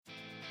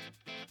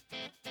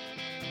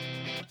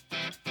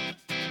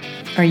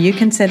Are you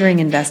considering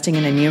investing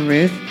in a new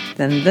roof?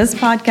 Then this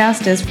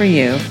podcast is for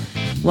you.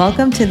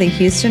 Welcome to the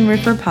Houston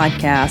Roofer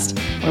Podcast,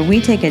 where we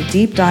take a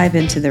deep dive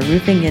into the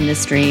roofing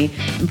industry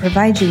and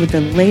provide you with the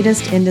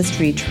latest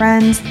industry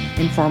trends,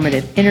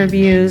 informative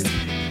interviews,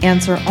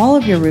 answer all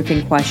of your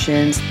roofing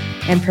questions,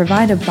 and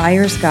provide a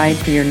buyer's guide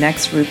for your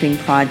next roofing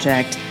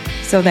project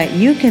so that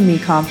you can be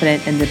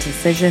confident in the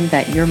decision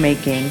that you're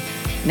making.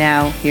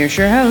 Now, here's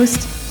your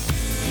host.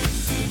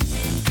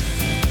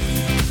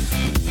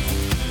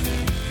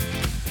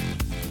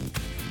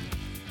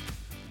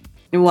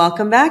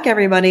 Welcome back,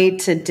 everybody.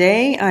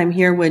 Today, I'm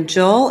here with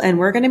Joel, and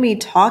we're going to be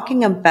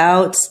talking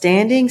about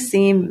standing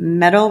seam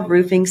metal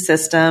roofing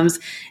systems.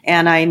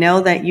 And I know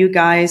that you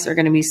guys are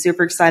going to be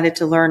super excited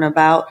to learn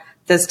about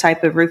this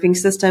type of roofing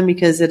system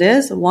because it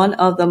is one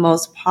of the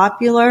most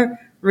popular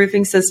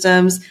roofing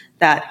systems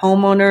that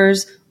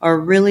homeowners are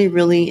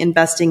really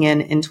investing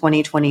in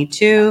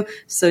 2022.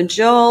 So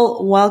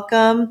Joel,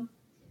 welcome.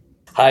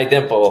 Hi,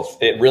 Dimple.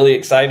 Really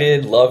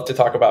excited. Love to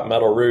talk about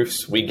metal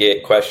roofs. We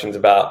get questions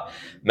about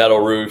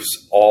metal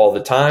roofs all the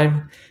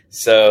time.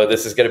 So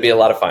this is going to be a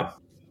lot of fun.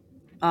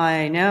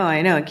 I know.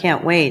 I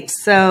can't wait.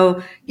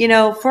 So,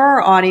 for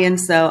our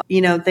audience, though,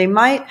 they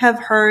might have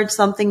heard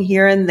something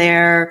here and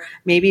there.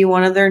 Maybe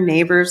one of their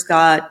neighbors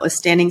got a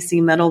standing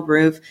seam metal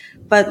roof,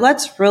 but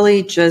let's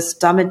really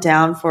just dumb it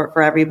down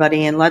for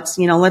everybody. And let's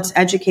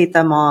educate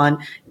them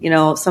on,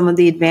 some of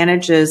the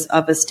advantages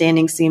of a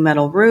standing seam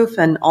metal roof.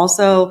 And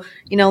also,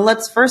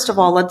 let's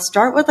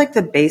start with like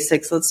the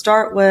basics. Let's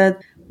start with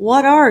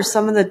what are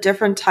some of the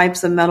different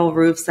types of metal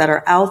roofs that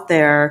are out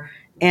there,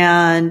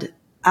 and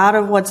out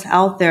of what's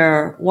out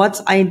there,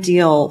 what's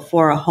ideal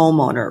for a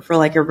homeowner, for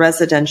like a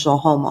residential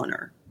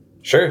homeowner?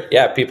 Sure.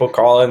 Yeah. People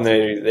call and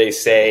they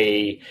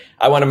say,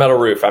 I want a metal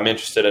roof. I'm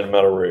interested in a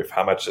metal roof.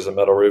 How much does a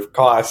metal roof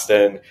cost?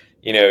 And,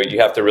 you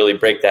have to really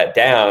break that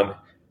down.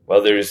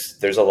 Well,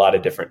 there's a lot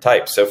of different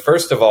types. So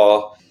first of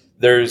all,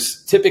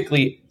 there's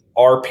typically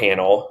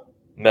R-panel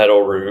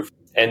metal roof,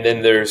 and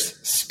then there's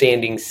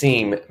standing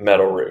seam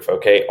metal roof.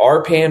 Okay.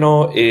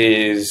 R-panel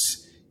is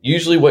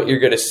usually what you're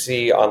going to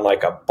see on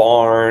like a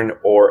barn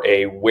or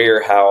a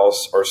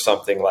warehouse or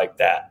something like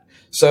that.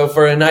 So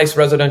for a nice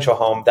residential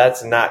home,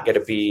 that's not going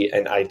to be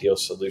an ideal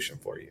solution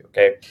for you.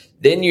 Okay.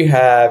 Then you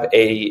have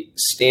a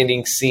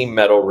standing seam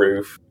metal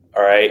roof.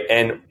 All right.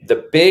 And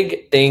the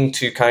big thing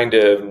to kind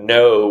of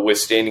know with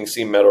standing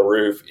seam metal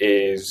roof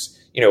is,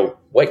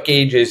 what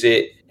gauge is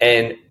it?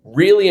 And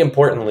really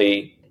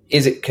importantly,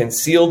 is it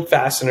concealed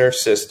fastener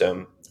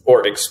system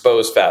or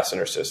exposed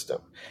fastener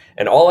system?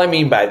 And all I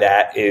mean by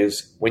that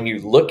is when you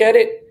look at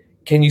it,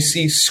 can you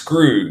see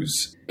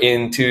screws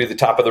into the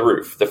top of the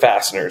roof, the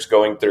fasteners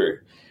going through,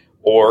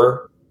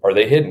 or are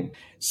they hidden?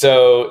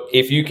 So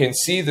if you can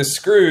see the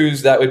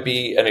screws, that would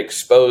be an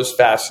exposed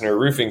fastener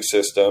roofing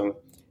system.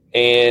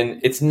 And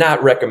it's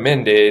not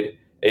recommended.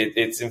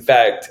 It's in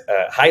fact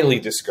highly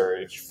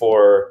discouraged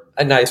for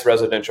a nice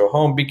residential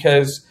home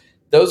because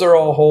those are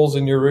all holes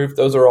in your roof.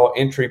 Those are all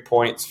entry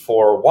points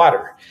for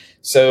water.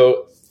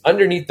 So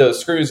underneath those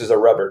screws is a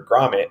rubber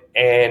grommet.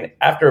 And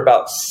after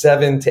about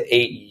 7 to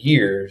 8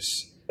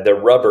 years, the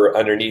rubber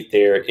underneath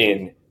there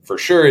for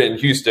sure in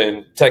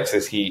Houston,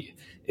 Texas heat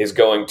is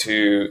going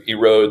to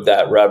erode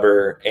that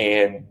rubber,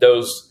 and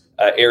those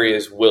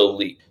areas will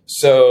leak.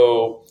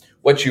 So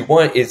what you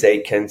want is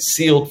a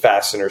concealed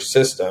fastener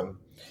system.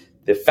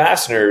 The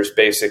fasteners,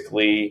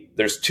 basically,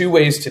 there's two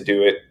ways to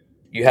do it.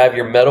 You have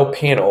your metal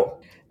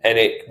panel, and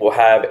it will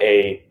have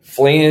a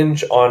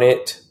flange on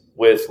it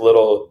with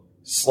little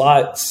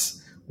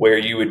slots where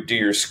you would do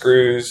your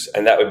screws,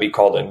 and that would be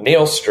called a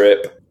nail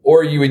strip,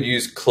 or you would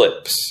use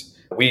clips.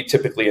 We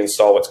typically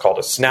install what's called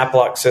a snap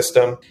lock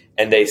system,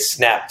 and they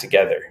snap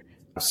together.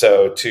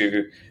 So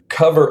to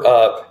cover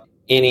up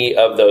any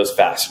of those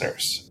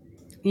fasteners.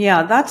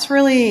 Yeah, that's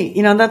really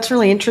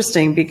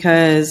interesting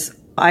because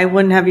I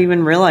wouldn't have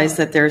even realized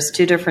that there's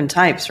two different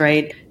types,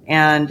 right?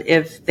 And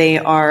if they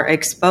are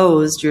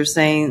exposed, you're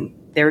saying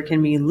there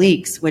can be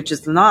leaks, which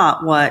is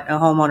not what a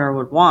homeowner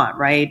would want,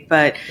 right?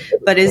 But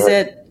is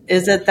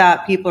it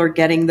that people are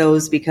getting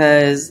those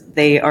because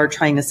they are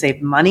trying to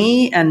save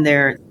money and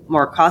they're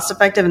more cost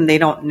effective and they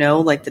don't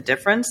know like the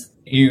difference?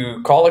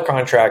 You call a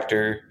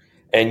contractor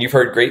and you've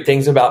heard great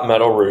things about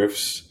metal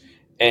roofs,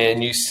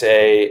 and you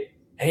say,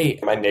 hey,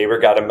 my neighbor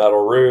got a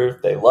metal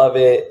roof. They love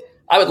it.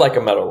 I would like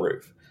a metal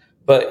roof.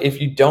 But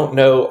if you don't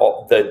know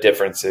all the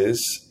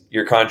differences,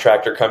 your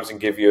contractor comes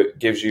and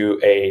gives you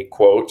a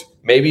quote.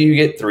 Maybe you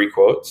get 3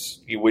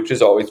 quotes, which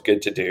is always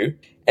good to do.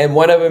 And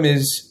one of them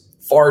is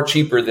far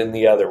cheaper than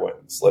the other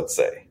ones, let's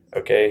say.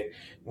 Okay.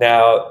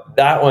 Now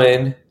that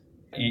one,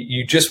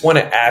 you just want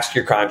to ask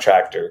your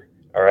contractor,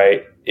 all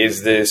right,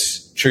 is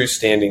this true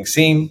standing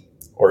seam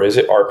or is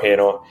it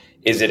R-panel?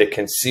 Is it a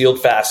concealed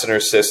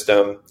fastener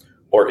system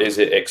or is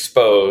it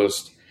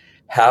exposed?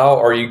 How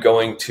are you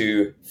going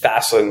to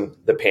fasten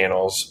the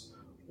panels?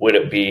 Would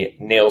it be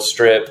nail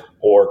strip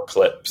or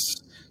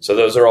clips? So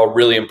those are all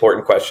really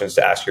important questions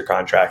to ask your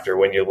contractor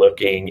when you're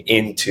looking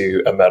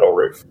into a metal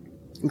roof.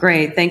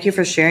 Great. Thank you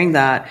for sharing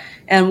that.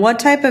 And what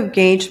type of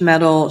gauge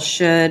metal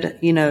should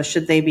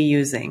they be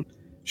using?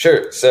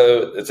 Sure.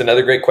 So it's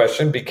another great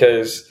question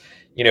because,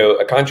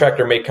 a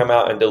contractor may come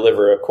out and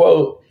deliver a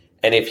quote.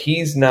 And if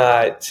he's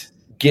not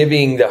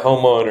giving the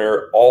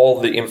homeowner all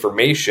the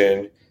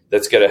information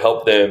that's going to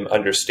help them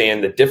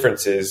understand the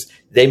differences,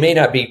 they may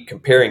not be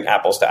comparing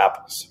apples to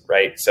apples,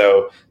 right?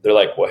 So they're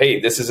like, well, hey,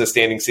 this is a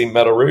standing seam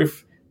metal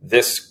roof.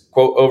 This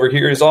quote over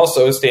here is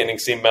also a standing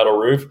seam metal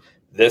roof.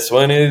 This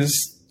one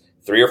is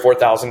 $3,000 or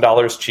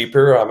 $4,000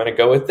 cheaper. I'm going to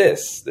go with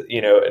this,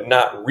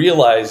 not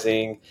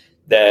realizing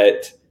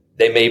that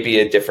they may be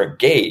a different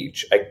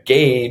gauge. A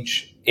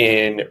gauge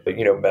in,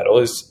 metal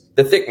is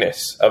the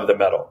thickness of the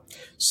metal.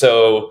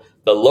 So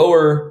the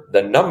lower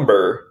the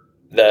number,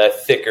 the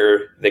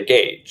thicker the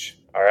gauge.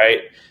 All right.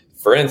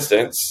 For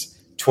instance,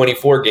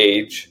 24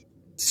 gauge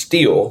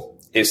steel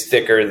is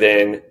thicker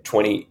than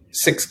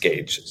 26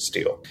 gauge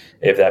steel,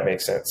 if that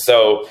makes sense.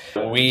 So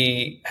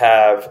we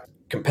have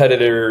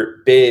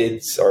competitor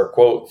bids or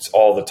quotes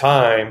all the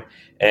time.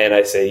 And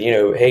I say,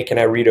 hey, can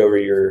I read over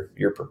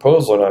your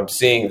proposal? And I'm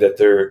seeing that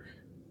they're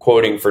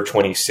quoting for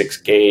 26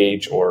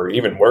 gauge or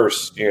even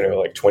worse,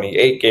 like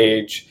 28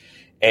 gauge.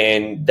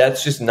 And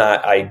that's just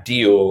not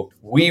ideal.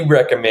 We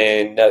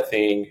recommend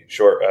nothing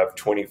short of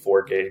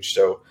 24 gauge.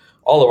 So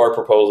all of our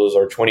proposals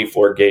are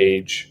 24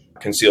 gauge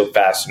concealed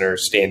fastener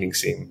standing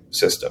seam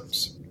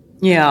systems.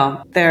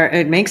 Yeah,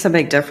 it makes a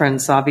big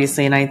difference,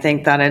 obviously. And I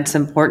think that it's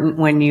important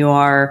when you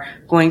are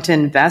going to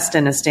invest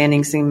in a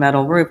standing seam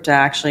metal roof to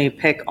actually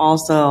pick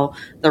also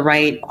the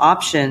right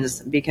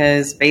options,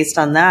 because based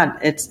on that,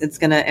 it's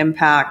going to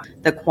impact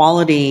the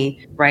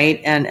quality, right?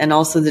 And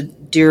also the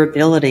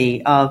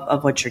durability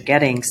of what you're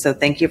getting. So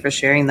thank you for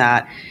sharing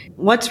that.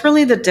 What's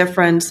really the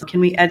difference?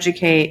 Can we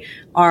educate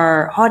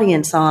our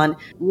audience on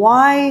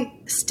why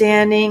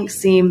standing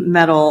seam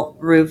metal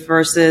roof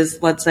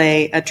versus, let's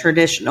say, a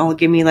traditional?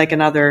 Give me like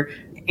another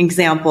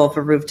example of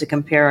a roof to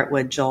compare it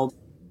with, Joel.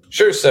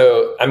 Sure.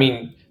 So,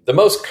 the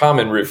most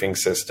common roofing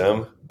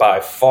system by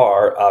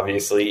far,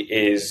 obviously,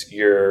 is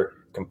your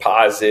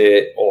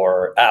composite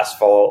or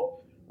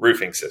asphalt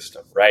roofing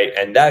system, right?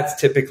 And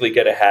that's typically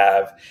going to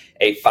have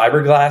a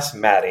fiberglass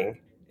matting.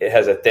 It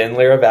has a thin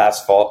layer of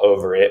asphalt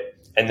over it,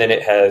 and then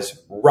it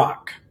has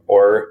rock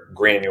or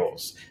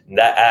granules. And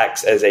that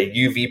acts as a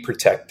UV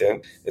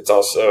protectant. It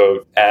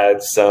also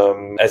adds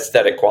some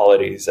aesthetic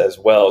qualities as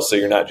well. So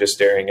you're not just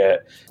staring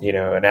at,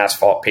 an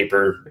asphalt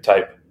paper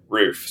type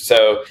roof.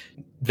 So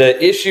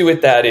the issue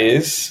with that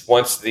is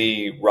once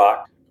the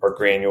rock or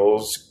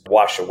granules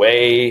wash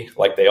away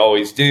like they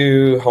always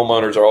do,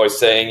 homeowners are always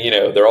saying,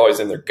 they're always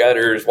in their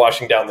gutters,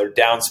 washing down their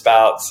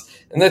downspouts.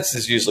 And this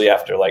is usually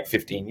after like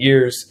 15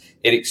 years.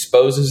 It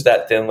exposes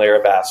that thin layer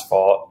of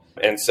asphalt.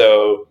 And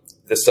so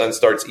the sun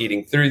starts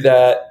eating through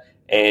that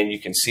and you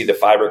can see the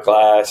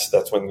fiberglass.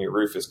 That's when your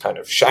roof is kind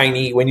of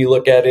shiny when you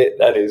look at it.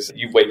 That is,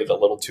 you've waited a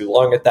little too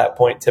long at that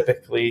point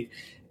typically.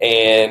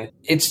 And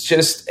it's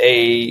just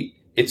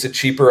it's a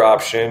cheaper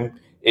option.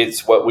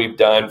 It's what we've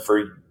done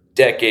for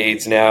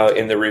decades now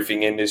in the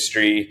roofing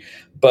industry.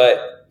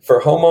 But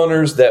for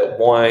homeowners that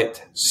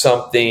want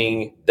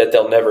something that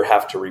they'll never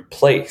have to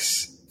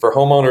replace, for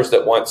homeowners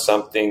that want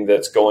something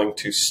that's going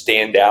to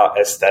stand out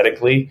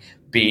aesthetically,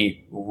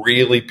 be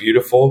really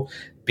beautiful,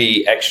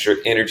 be extra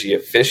energy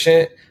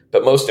efficient,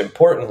 but most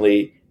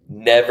importantly,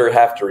 never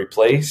have to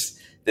replace,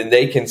 then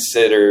they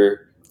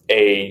consider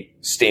a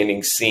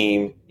standing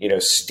seam,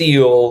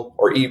 steel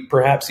or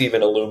perhaps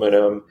even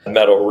aluminum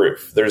metal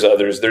roof. There's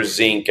others, there's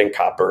zinc and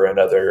copper and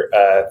other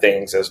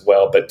things as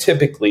well, but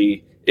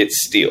typically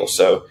it's steel.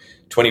 So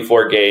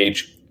 24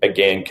 gauge,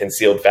 again,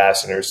 concealed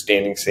fastener,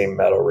 standing seam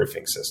metal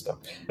roofing system.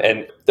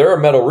 And there are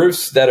metal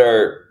roofs that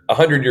are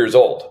 100 years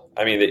old.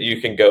 That you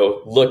can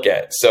go look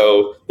at.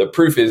 So the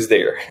proof is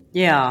there.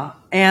 Yeah.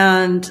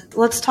 And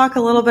let's talk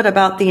a little bit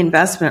about the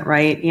investment,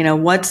 right?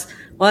 What's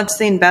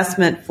the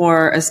investment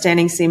for a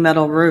standing seam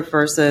metal roof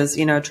versus,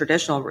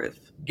 traditional roof?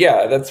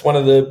 Yeah, that's one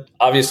of the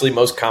obviously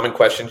most common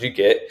questions you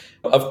get.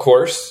 Of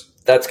course,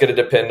 that's going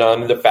to depend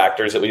on the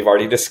factors that we've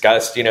already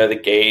discussed, the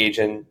gauge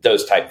and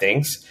those type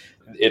things.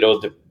 It'll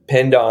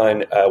depend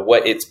on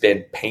what it's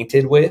been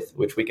painted with,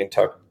 which we can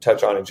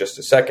touch on in just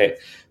a second.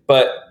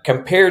 But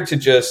compared to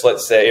just,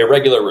 let's say, a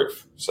regular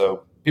roof.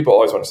 So people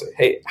always want to say,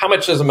 hey, how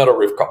much does a metal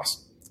roof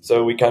cost?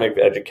 So we kind of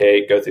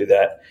educate, go through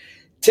that.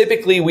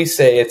 Typically, we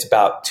say it's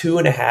about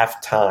 2.5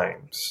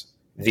 times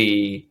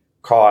the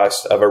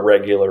cost of a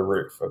regular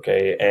roof.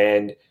 Okay.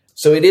 And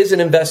so it is an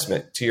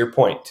investment, to your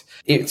point.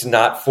 It's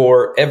not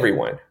for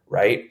everyone,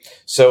 right?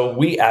 So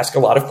we ask a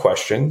lot of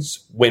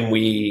questions when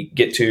we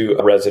get to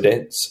a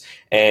residence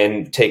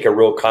and take a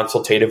real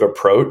consultative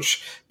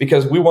approach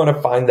because we want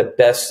to find the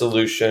best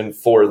solution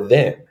for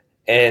them.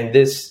 And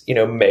this,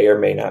 may or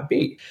may not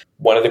be.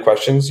 One of the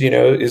questions,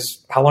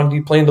 is how long do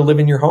you plan to live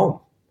in your home?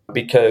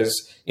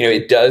 Because,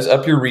 it does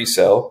up your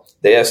resale.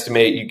 They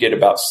estimate you get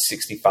about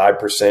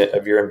 65%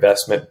 of your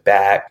investment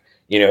back,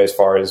 as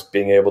far as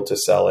being able to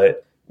sell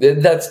it.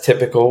 That's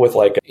typical with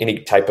like any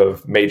type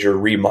of major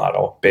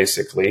remodel,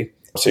 basically.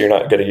 So you're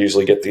not going to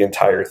usually get the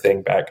entire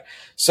thing back.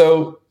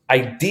 So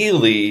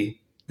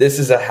ideally, this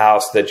is a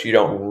house that you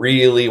don't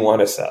really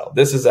want to sell.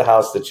 This is a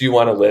house that you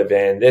want to live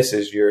in. This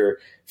is your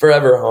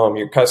forever home,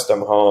 your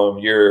custom home,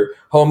 your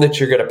home that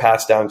you're going to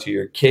pass down to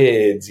your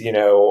kids,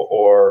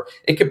 or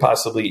it could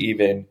possibly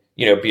even,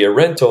 be a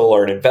rental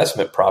or an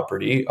investment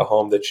property, a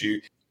home that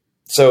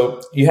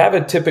so you have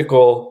a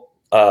typical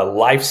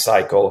life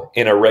cycle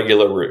in a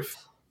regular roof.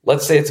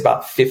 Let's say it's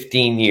about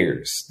 15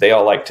 years. They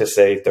all like to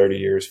say 30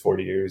 years,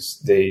 40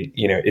 years.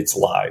 It's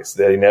lies.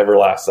 They never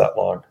last that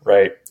long,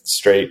 right?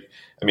 Straight.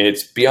 I mean,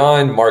 it's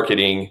beyond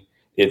marketing.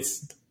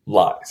 It's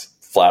lies,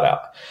 flat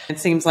out. It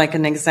seems like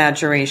an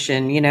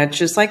exaggeration. It's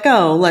just like,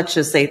 oh, let's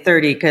just say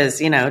 30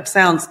 because, it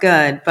sounds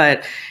good,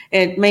 but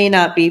it may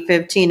not be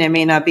 15. It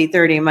may not be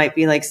 30. It might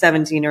be like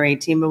 17 or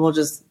 18, but we'll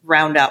just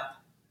round up.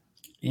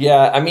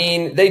 Yeah, I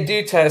mean, they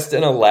do test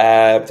in a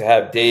lab to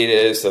have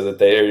data so that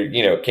they,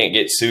 can't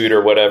get sued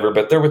or whatever,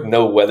 but they're with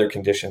no weather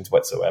conditions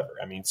whatsoever.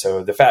 I mean,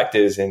 so the fact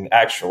is in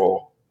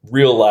actual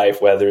real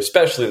life weather,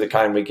 especially the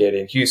kind we get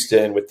in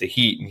Houston with the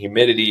heat and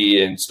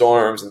humidity and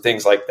storms and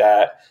things like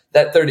that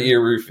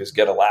 30-year roof is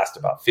going to last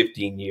about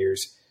 15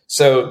 years.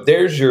 So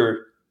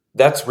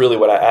that's really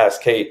what I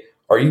asked. Hey,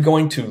 are you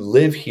going to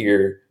live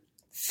here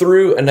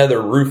through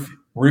another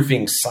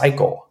roofing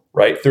cycle?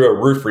 Right? Through a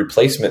roof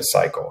replacement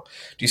cycle.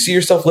 Do you see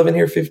yourself living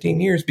here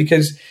 15 years?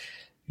 Because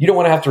you don't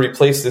want to have to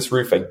replace this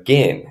roof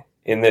again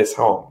in this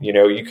home.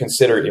 You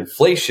consider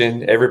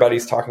inflation.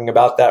 Everybody's talking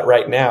about that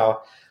right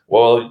now.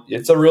 Well,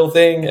 it's a real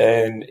thing.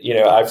 And,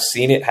 I've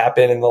seen it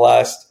happen in the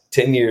last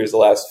 10 years, the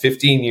last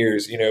 15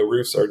 years.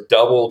 Roofs are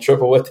double,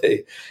 triple what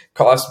they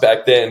cost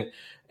back then.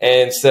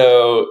 And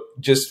so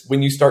just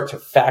when you start to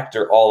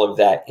factor all of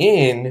that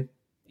in,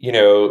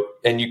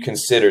 and you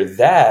consider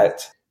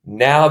that,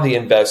 now the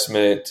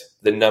investment,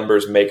 the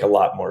numbers make a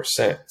lot more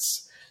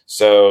sense.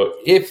 So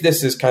if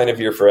this is kind of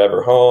your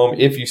forever home,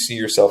 if you see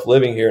yourself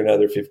living here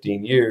another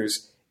 15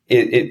 years,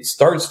 it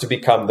starts to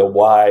become the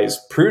wise,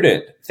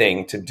 prudent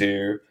thing to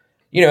do,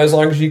 as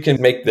long as you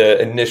can make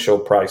the initial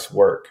price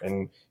work.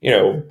 And,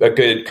 a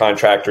good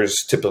contractor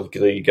is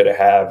typically going to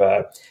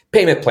have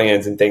payment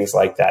plans and things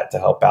like that to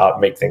help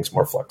out, make things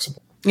more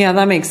flexible. Yeah,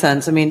 that makes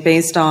sense. I mean,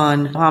 based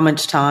on how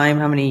much time,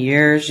 how many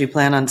years you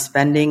plan on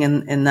spending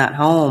in that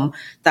home,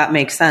 that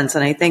makes sense.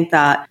 And I think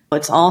that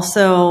it's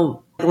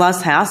also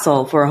less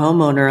hassle for a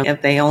homeowner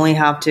if they only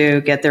have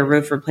to get their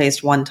roof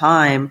replaced one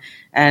time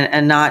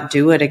and not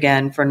do it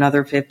again for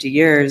another 50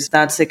 years.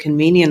 That's a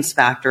convenience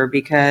factor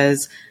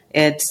because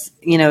it's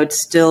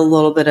still a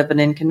little bit of an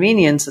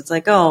inconvenience. It's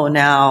like, oh,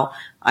 now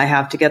I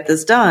have to get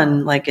this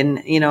done like in,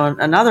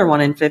 another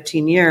one in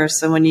 15 years.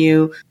 So when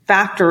you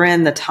factor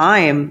in the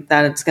time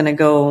that it's going to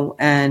go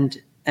and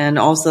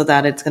also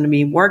that it's going to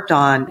be worked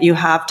on, you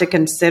have to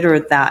consider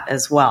that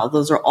as well.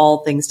 Those are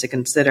all things to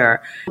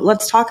consider.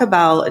 Let's talk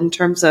about in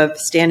terms of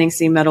standing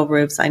seam metal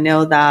roofs. I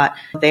know that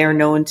they are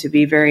known to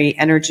be very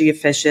energy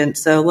efficient.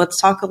 So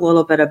let's talk a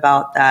little bit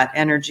about that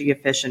energy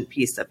efficient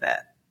piece of it.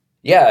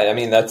 Yeah, I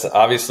mean, that's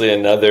obviously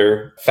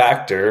another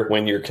factor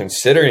when you're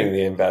considering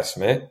the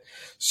investment.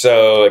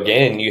 So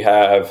again, you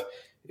have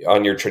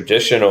on your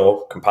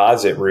traditional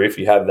composite roof,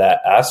 you have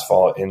that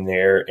asphalt in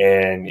there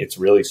and it's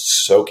really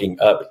soaking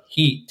up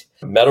heat.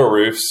 Metal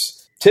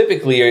roofs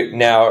typically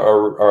now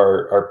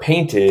are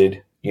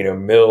painted,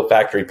 mill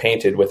factory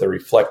painted with a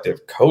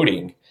reflective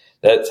coating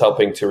that's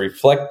helping to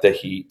reflect the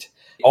heat.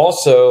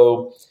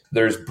 Also,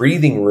 there's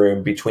breathing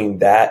room between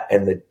that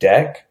and the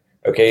deck.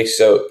 Okay,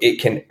 so it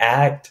can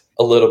act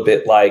a little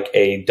bit like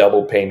a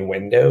double pane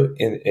window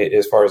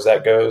as far as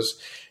that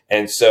goes.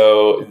 And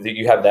so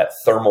you have that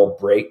thermal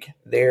break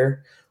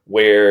there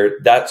where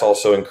that's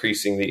also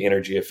increasing the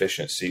energy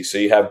efficiency. So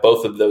you have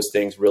both of those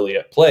things really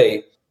at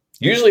play.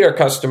 Usually our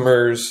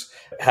customers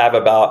have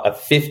about a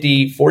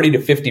 40 to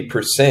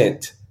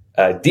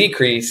 50%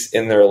 decrease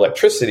in their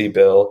electricity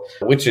bill,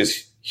 which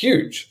is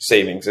huge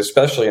savings,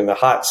 especially in the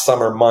hot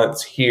summer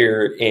months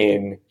here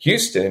in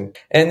Houston.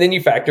 And then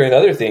you factor in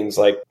other things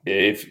like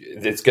if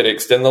it's going to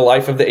extend the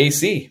life of the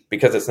AC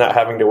because it's not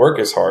having to work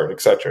as hard,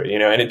 et cetera,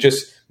 and it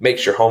just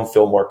makes your home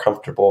feel more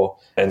comfortable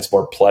and it's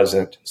more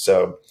pleasant.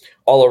 So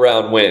all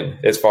around win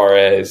as far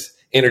as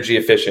energy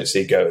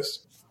efficiency goes.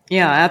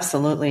 Yeah,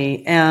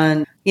 absolutely.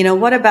 And,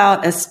 what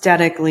about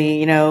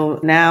aesthetically?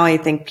 Now I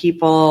think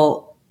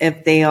people,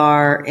 if they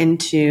are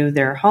into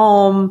their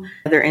home,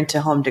 they're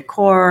into home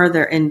decor,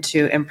 they're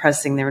into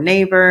impressing their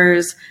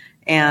neighbors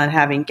and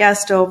having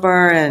guests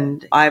over.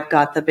 And I've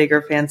got the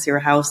bigger, fancier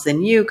house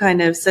than you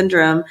kind of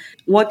syndrome.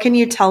 What can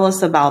you tell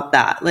us about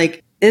that?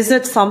 Like, is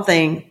it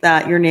something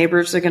that your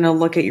neighbors are going to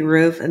look at your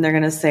roof and they're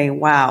going to say,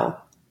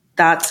 wow,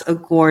 that's a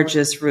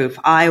gorgeous roof.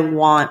 I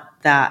want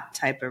that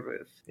type of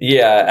roof.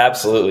 Yeah,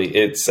 absolutely.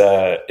 It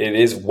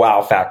is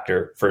wow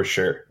factor for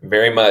sure.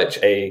 Very much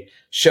a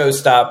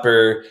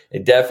showstopper.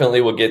 It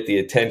definitely will get the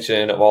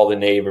attention of all the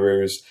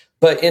neighbors,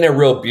 but in a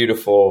real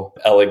beautiful,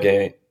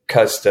 elegant,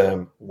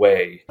 custom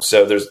way.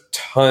 So there's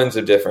tons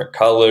of different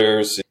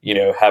colors,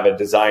 have a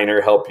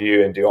designer help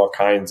you and do all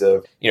kinds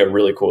of,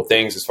 really cool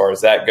things as far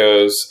as that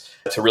goes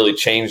to really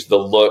change the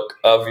look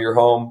of your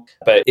home.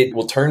 But it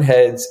will turn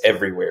heads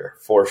everywhere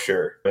for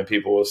sure. And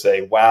people will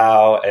say,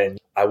 wow, and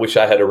I wish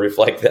I had a roof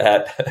like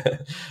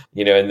that,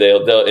 and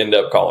they'll end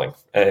up calling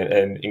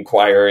and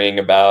inquiring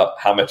about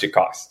how much it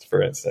costs,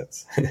 for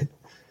instance.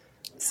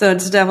 So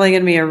it's definitely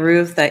going to be a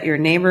roof that your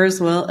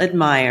neighbors will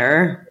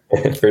admire.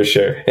 For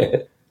sure.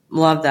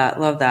 Love that.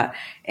 Love that.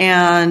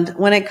 And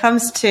when it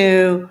comes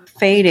to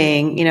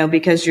fading,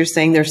 because you're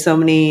saying there's so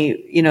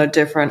many,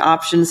 different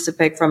options to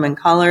pick from in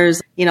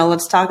colors,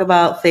 let's talk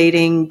about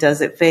fading.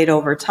 Does it fade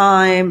over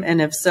time?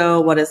 And if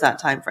so, what is that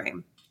time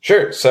frame?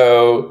 Sure.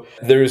 So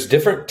there's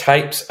different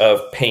types of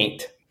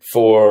paint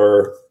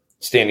for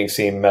standing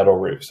seam metal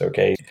roofs.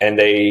 Okay. And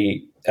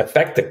they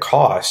affect the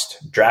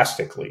cost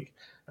drastically.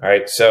 All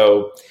right.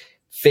 So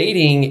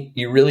fading,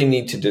 you really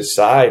need to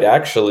decide,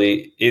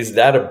 actually, is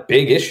that a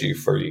big issue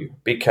for you?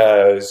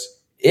 Because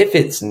if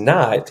it's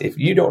not, if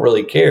you don't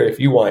really care, if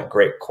you want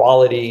great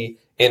quality,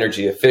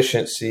 energy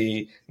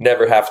efficiency,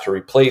 never have to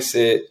replace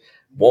it,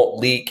 won't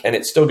leak, and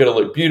it's still going to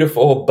look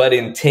beautiful, but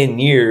in 10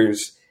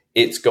 years,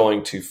 it's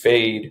going to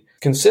fade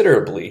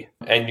considerably,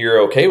 and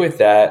you're okay with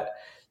that,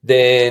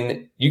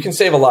 then you can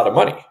save a lot of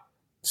money.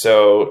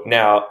 So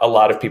now a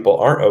lot of people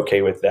aren't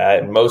okay with that.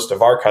 And most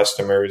of our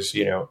customers,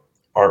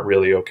 aren't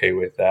really okay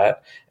with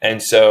that.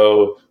 And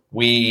so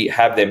we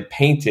have them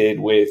painted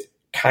with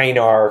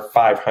Kynar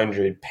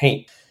 500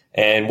 paint.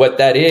 And what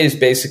that is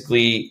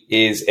basically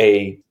is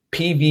a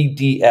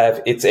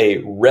PVDF. It's a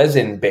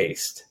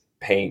resin-based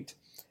paint.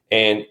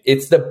 And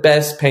it's the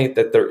best paint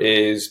that there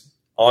is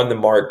on the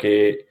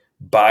market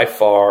by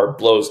far,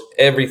 blows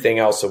everything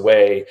else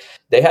away.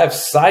 They have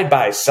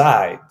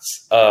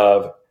side-by-sides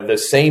of the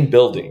same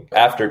building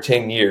after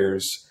 10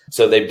 years.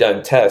 So they've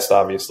done tests,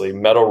 obviously,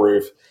 metal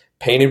roof,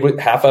 painted with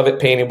half of it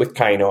painted with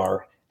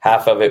Kynar,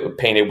 half of it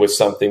painted with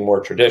something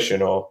more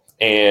traditional.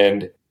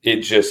 And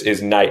it just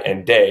is night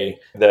and day.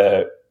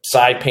 The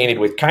side painted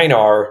with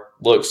Kynar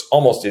looks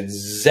almost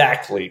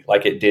exactly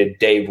like it did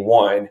day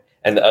one.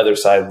 And the other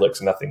side looks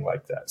nothing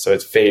like that. So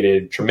it's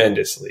faded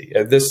tremendously.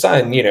 The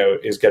sun,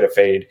 is going to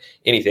fade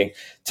anything.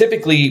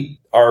 Typically,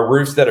 our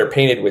roofs that are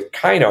painted with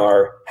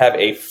Kynar have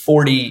a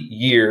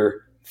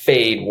 40-year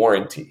fade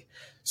warranty.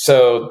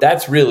 So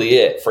that's really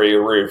it for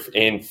your roof.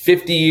 In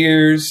 50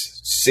 years,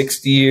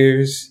 60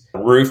 years,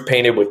 roof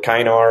painted with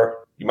Kynar,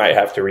 you might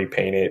have to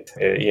repaint it,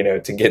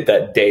 to get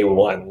that day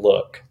one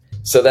look.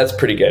 So that's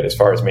pretty good as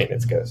far as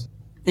maintenance goes.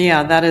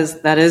 Yeah, that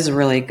is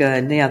really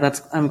good. Yeah,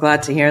 I'm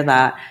glad to hear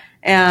that.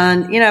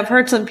 And, I've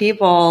heard some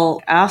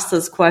people ask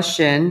this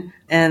question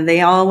and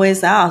they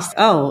always ask,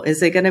 oh,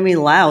 is it going to be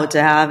loud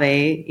to have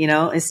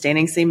a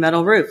standing seam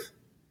metal roof?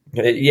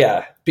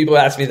 Yeah. People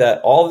ask me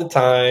that all the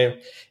time.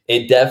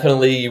 It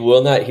definitely, you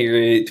will not hear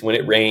it when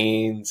it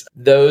rains.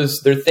 They're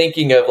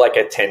thinking of like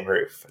a tin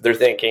roof. They're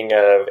thinking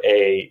of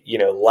a,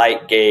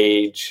 light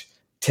gauge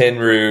tin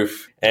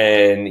roof.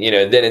 And,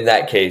 then in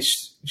that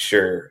case,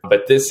 sure.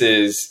 But this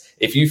is,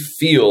 if you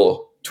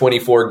feel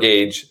 24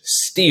 gauge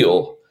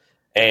steel,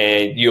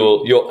 and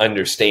you'll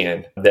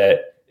understand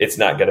that it's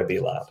not going to be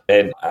loud.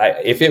 And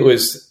if it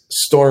was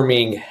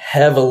storming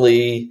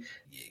heavily,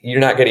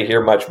 you're not going to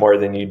hear much more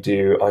than you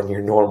do on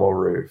your normal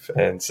roof.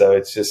 And so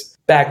it's just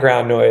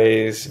background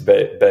noise,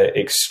 but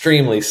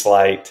extremely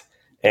slight.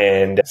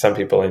 And some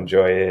people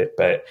enjoy it,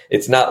 but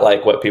it's not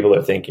like what people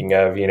are thinking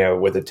of,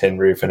 with a tin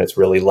roof and it's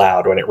really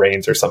loud when it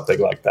rains or something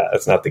like that.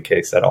 That's not the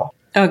case at all.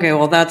 Okay,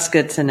 well, that's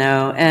good to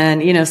know.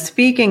 And,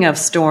 speaking of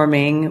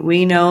storming,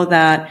 we know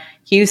that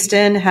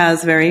Houston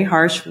has very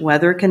harsh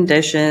weather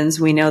conditions.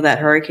 We know that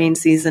hurricane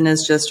season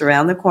is just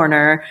around the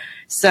corner.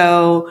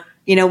 So,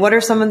 what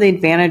are some of the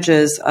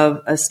advantages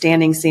of a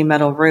standing seam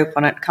metal roof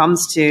when it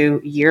comes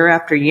to year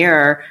after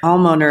year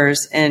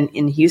homeowners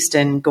in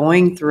Houston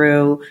going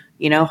through,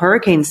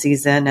 hurricane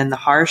season and the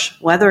harsh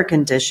weather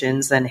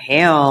conditions and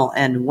hail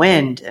and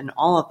wind and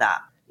all of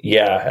that?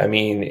 Yeah. I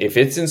mean, if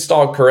it's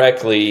installed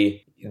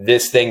correctly,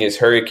 this thing is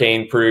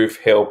hurricane proof,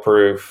 hail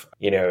proof.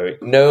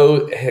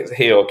 No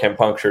hail can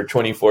puncture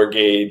 24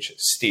 gauge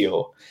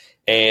steel.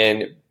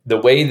 And the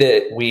way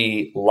that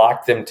we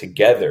lock them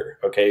together,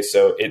 okay,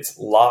 so it's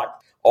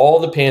locked, all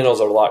the panels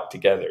are locked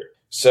together.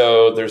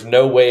 So there's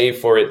no way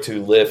for it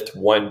to lift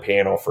one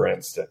panel, for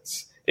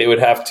instance. It would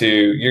have to,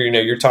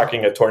 you're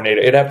talking a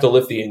tornado, it'd have to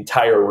lift the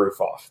entire roof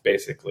off,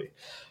 basically.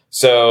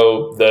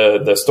 So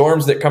the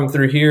storms that come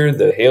through here,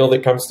 the hail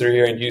that comes through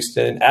here in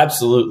Houston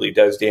absolutely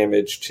does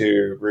damage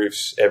to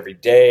roofs every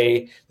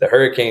day. The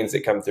hurricanes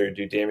that come through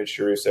do damage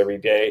to roofs every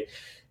day.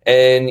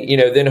 And,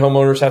 then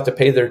homeowners have to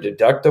pay their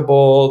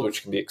deductible,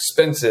 which can be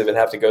expensive, and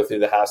have to go through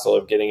the hassle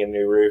of getting a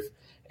new roof.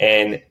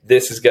 And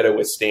this is going to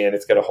withstand,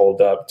 it's going to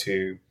hold up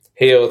to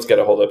hail, it's going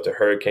to hold up to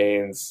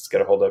hurricanes, it's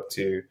going to hold up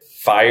to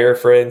fire,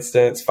 for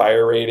instance,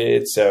 fire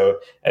rated. So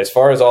as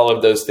far as all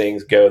of those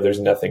things go, there's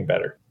nothing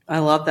better. I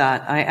love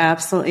that. I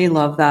absolutely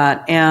love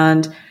that.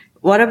 And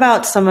What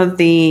about some of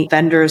the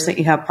vendors that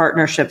you have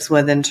partnerships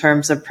with in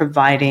terms of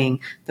providing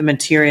the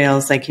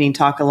materials? Like, can you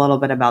talk a little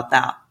bit about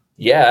that?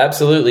 Yeah,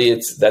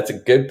 absolutely. That's a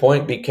good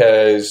point,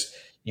 because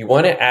you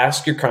want to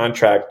ask your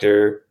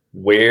contractor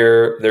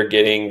where they're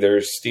getting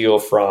their steel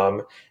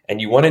from,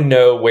 and you want to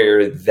know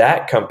where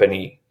that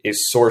company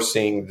is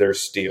sourcing their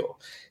steel.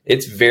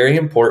 It's very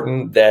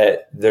important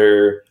that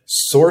they're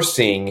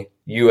sourcing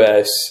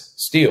U.S.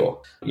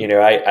 steel.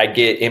 I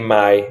get in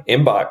my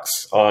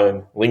inbox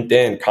on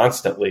LinkedIn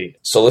constantly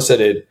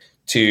solicited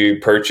to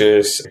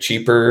purchase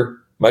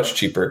much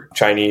cheaper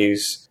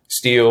Chinese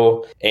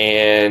steel.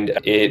 And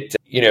it's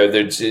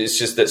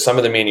just that some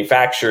of the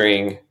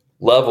manufacturing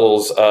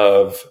levels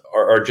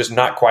are just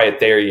not quite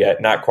there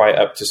yet, not quite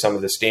up to some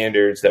of the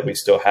standards that we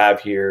still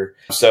have here.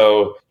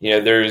 So,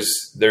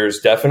 there's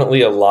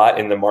definitely a lot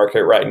in the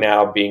market right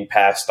now being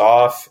passed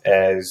off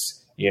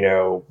as,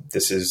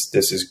 this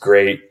is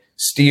great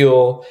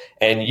steel,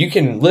 and you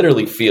can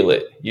literally feel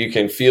it. You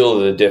can feel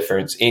the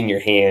difference in your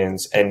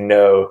hands and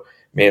know,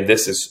 man,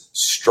 this is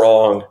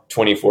strong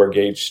 24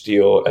 gauge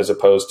steel as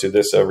opposed to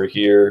this over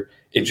here.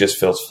 It just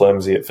feels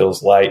flimsy. It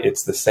feels light.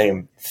 It's the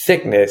same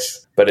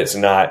thickness, but it's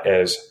not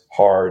as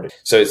hard.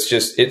 So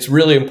it's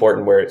really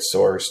important where it's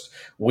sourced.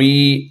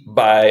 We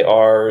buy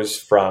ours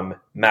from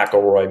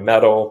McElroy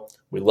Metal.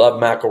 We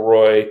love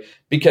McElroy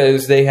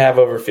because they have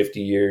over 50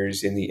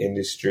 years in the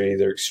industry.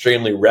 They're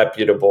extremely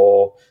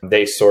reputable.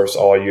 They source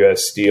all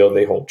U.S. steel.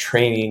 They hold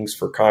trainings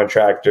for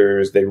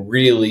contractors. They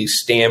really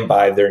stand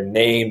by their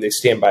name. They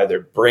stand by their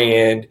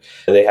brand.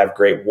 They have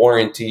great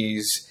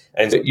warranties.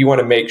 And you want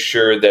to make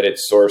sure that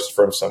it's sourced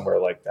from somewhere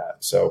like that.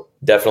 So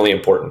definitely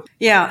important.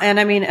 Yeah.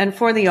 And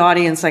for the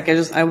audience,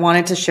 I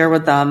wanted to share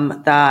with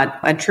them that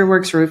at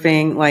TrueWorks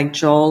Roofing, like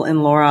Joel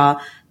and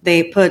Laura,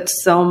 they put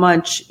so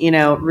much,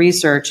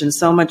 research and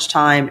so much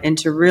time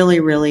into really,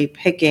 really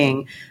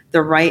picking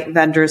the right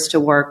vendors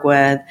to work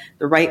with,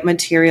 the right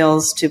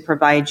materials to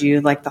provide you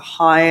like the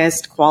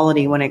highest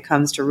quality when it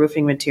comes to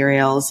roofing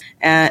materials.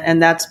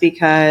 And that's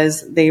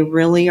because they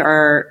really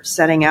are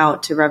setting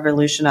out to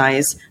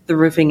revolutionize the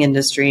roofing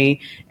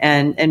industry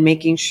and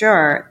making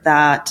sure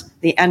that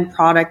the end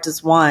product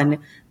is one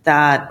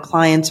that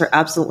clients are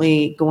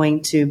absolutely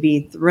going to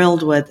be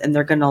thrilled with and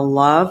they're going to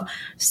love.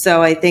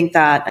 So I think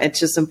that it's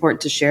just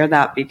important to share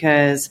that,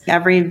 because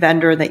every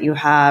vendor that you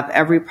have,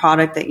 every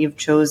product that you've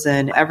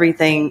chosen,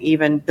 everything,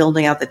 even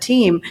building out the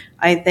team,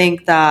 I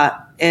think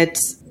that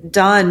it's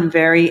done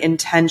very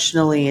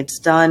intentionally. It's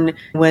done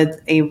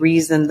with a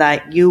reason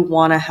that you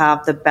want to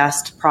have the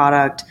best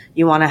product.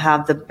 You want to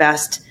have the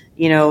best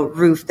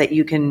roof that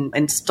you can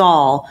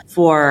install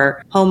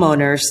for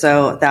homeowners.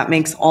 So that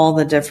makes all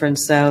the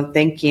difference. So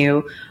thank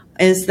you.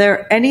 Is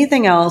there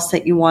anything else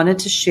that you wanted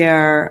to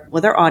share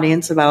with our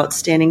audience about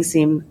standing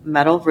seam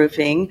metal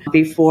roofing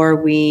before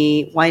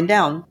we wind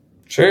down?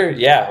 Sure.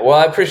 Yeah. Well,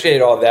 I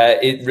appreciate all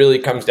that. It really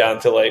comes down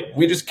to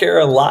we just care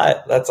a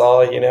lot. That's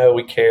all,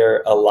 we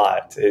care a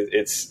lot.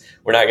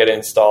 We're not going to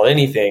install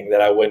anything that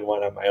I wouldn't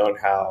want on my own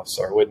house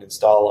or wouldn't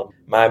install on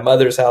my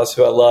mother's house,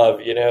 who I love,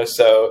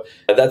 so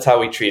that's how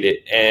we treat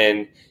it.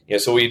 And,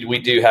 so we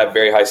do have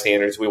very high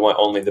standards. We want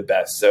only the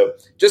best. So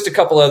just a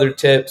couple other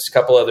tips, a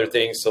couple other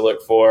things to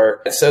look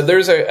for. So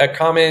there's a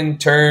common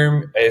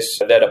term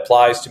that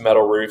applies to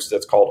metal roofs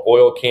that's called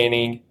oil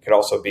canning. It could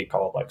also be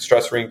called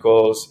stress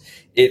wrinkles.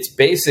 It's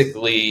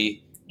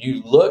basically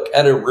you look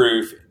at a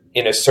roof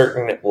in a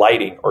certain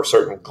lighting or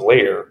certain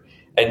glare,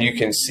 and you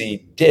can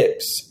see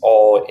dips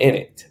all in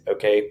it,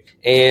 okay?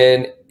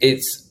 And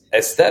it's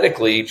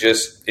aesthetically it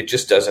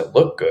just doesn't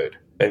look good.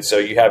 And so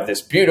you have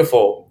this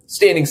beautiful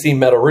standing seam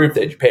metal roof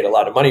that you paid a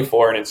lot of money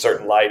for, and in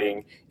certain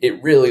lighting,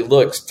 it really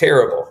looks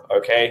terrible,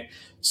 okay?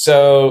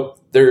 So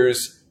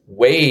there's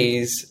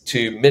ways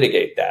to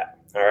mitigate that,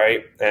 all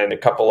right? And a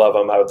couple of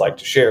them I would like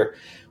to share.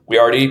 We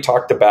already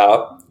talked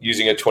about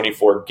using a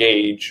 24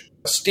 gauge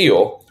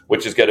steel,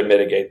 which is going to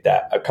mitigate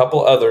that. A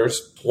couple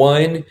others.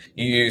 One,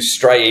 you use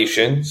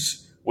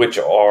striations, which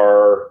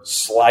are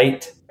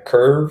slight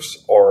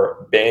curves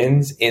or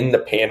bends in the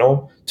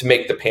panel to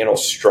make the panel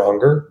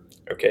stronger.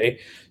 Okay.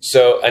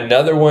 So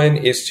another one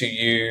is to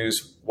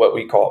use what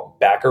we call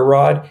backer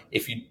rod.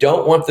 If you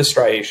don't want the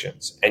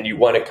striations and you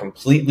want a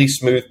completely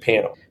smooth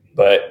panel,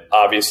 but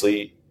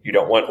obviously you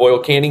don't want oil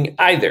canning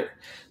either,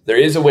 there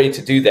is a way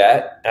to do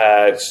that.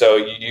 So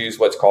you use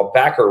what's called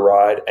backer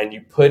rod, and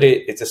you put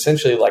it's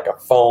essentially like a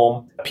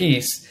foam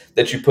piece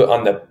that you put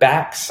on the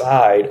back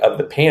side of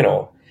the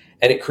panel,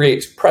 and it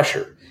creates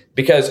pressure.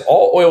 Because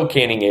all oil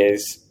canning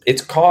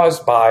it's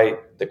caused by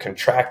the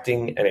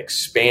contracting and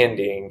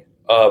expanding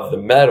of the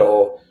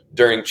metal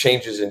during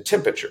changes in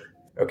temperature.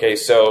 Okay,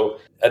 so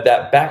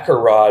that backer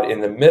rod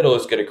in the middle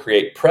is going to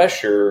create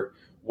pressure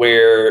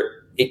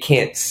where it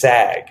can't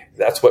sag.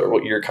 That's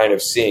what you're kind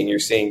of seeing. You're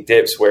seeing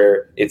dips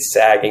where it's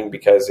sagging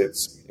because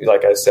it's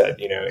like I said,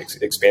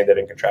 expanded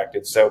and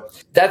contracted. So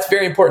that's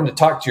very important to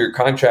talk to your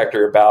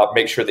contractor about.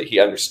 Make sure that he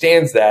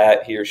understands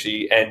that, he or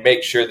she, and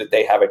make sure that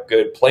they have a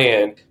good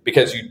plan,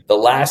 because the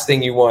last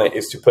thing you want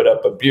is to put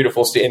up a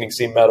beautiful standing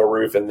seam metal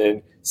roof and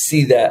then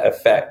see that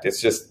effect.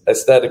 It's just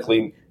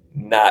aesthetically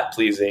not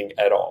pleasing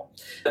at all.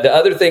 The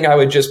other thing I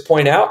would just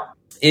point out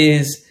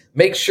is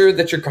make sure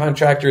that your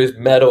contractor is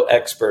metal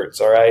experts.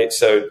 All right.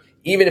 So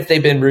even if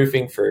they've been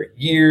roofing for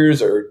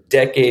years or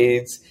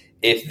decades,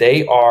 if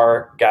they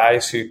are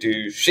guys who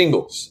do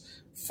shingles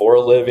for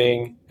a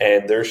living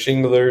and they're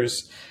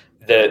shinglers,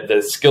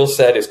 the skill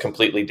set is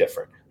completely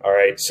different. All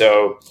right.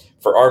 So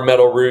for our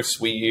metal roofs,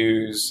 we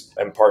use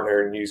and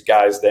partner and use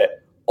guys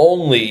that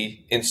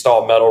only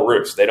install metal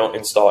roofs. They don't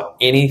install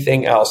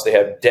anything else. They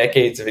have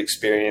decades of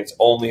experience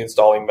only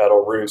installing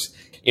metal roofs.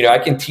 I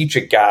can teach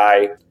a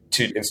guy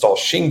to install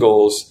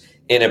shingles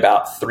in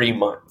about 3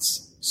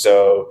 months.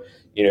 So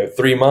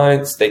 3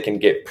 months, they can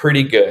get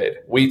pretty good.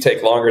 We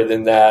take longer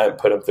than that and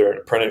put them through an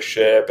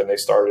apprenticeship, and they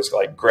start as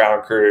like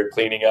ground crew,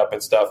 cleaning up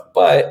and stuff.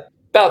 But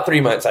about 3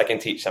 months, I can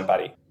teach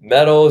somebody.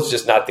 Metal is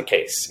just not the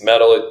case.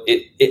 Metal,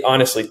 it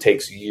honestly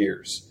takes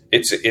years.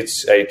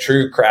 It's a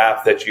true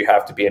craft that you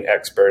have to be an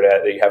expert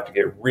at, that you have to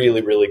get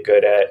really, really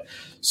good at.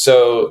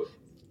 So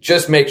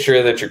just make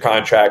sure that your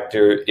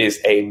contractor is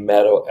a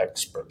metal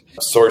expert.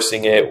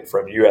 Sourcing it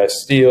from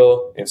U.S.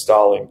 Steel,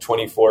 installing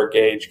 24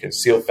 gauge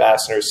concealed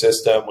fastener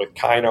system with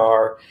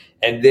Kynar.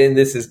 And then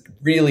this is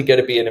really going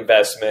to be an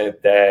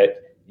investment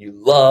that you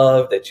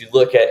love, that you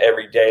look at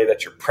every day,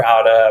 that you're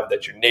proud of,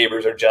 that your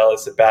neighbors are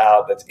jealous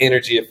about, that's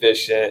energy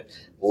efficient,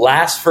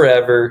 lasts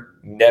forever,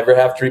 never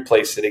have to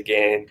replace it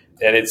again.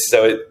 And it's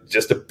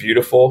just a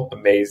beautiful,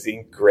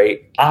 amazing,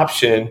 great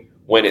option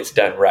when it's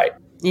done right.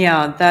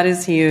 Yeah, that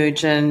is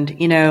huge. And,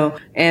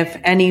 if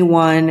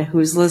anyone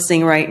who's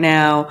listening right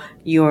now,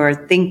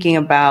 you're thinking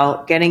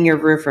about getting your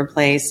roof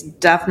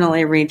replaced,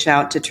 definitely reach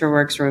out to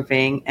TrueWorks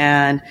Roofing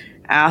and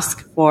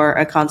ask for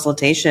a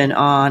consultation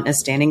on a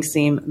standing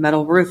seam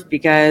metal roof,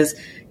 because,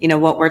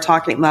 what we're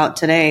talking about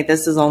today,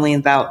 this is only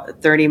about a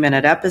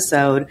 30-minute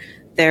episode.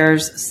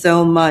 There's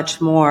so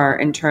much more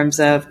in terms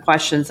of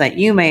questions that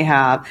you may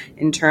have,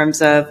 in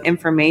terms of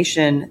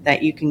information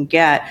that you can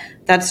get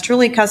that's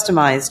truly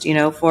customized,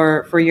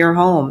 for your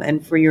home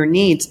and for your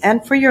needs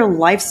and for your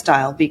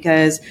lifestyle,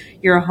 because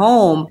your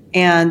home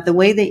and the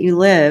way that you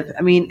live,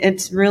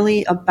 it's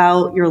really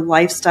about your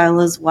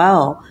lifestyle as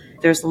well.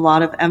 There's a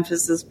lot of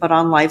emphasis put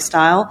on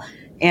lifestyle.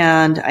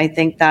 And I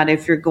think that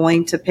if you're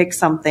going to pick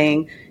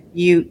something,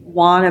 you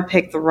want to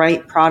pick the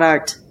right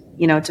product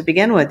to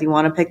begin with. You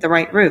want to pick the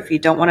right roof. You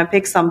don't want to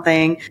pick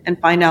something and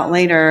find out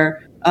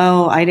later,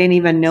 oh, I didn't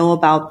even know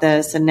about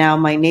this, and now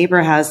my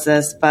neighbor has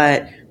this,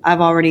 but I've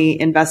already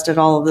invested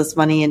all of this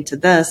money into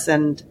this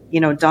and,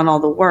 done all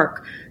the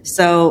work.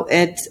 So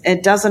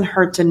it doesn't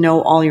hurt to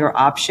know all your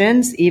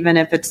options, even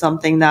if it's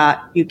something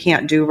that you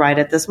can't do right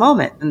at this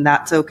moment, and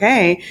that's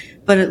okay.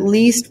 But at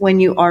least when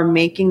you are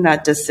making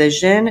that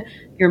decision,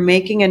 you're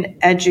making an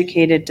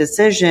educated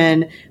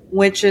decision,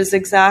 which is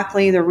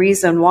exactly the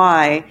reason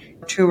why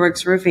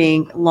TrueWorks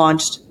Roofing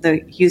launched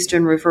the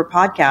Houston Roofer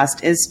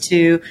podcast, is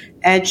to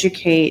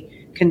educate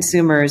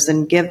consumers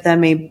and give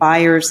them a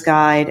buyer's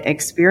guide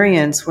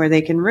experience where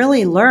they can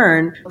really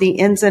learn the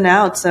ins and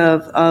outs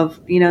of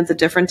the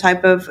different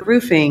type of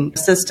roofing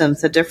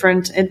systems, the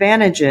different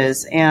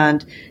advantages,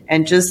 and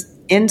just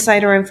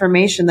insider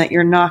information that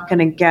you're not going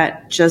to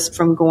get just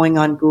from going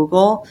on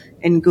Google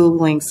and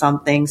Googling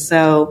something.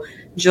 So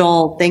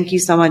Joel, thank you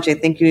so much. I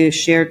think you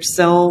shared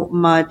so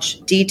much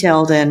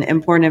detailed and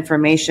important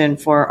information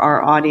for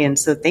our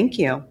audience. So thank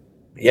you.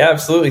 Yeah,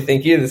 absolutely.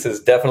 Thank you. This has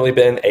definitely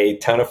been a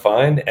ton of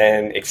fun,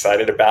 and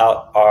excited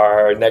about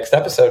our next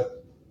episode.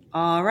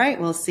 All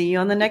right. We'll see you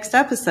on the next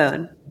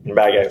episode.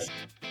 Bye, guys.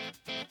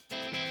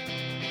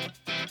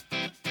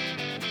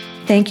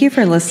 Thank you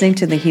for listening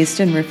to the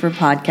Houston Roofer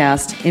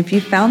Podcast. If you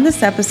found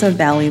this episode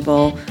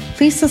valuable,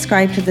 please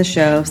subscribe to the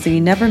show so you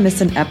never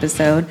miss an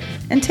episode,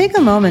 and take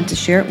a moment to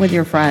share it with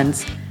your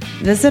friends.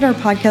 Visit our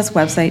podcast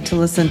website to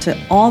listen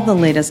to all the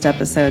latest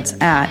episodes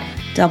at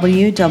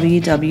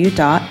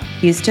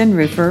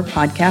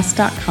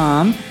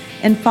www.houstonrooferpodcast.com,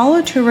 and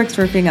follow TrueWorks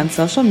Roofing on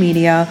social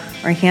media.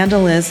 Our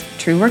handle is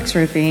TrueWorks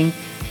Roofing,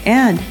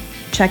 and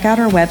check out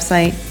our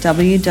website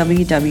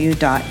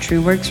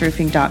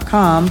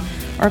www.trueworksroofing.com,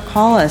 or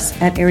call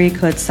us at area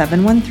code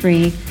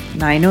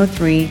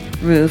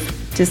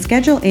 713-903-ROOF to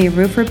schedule a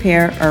roof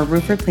repair or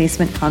roof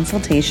replacement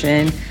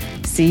consultation.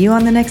 See you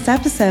on the next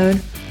episode.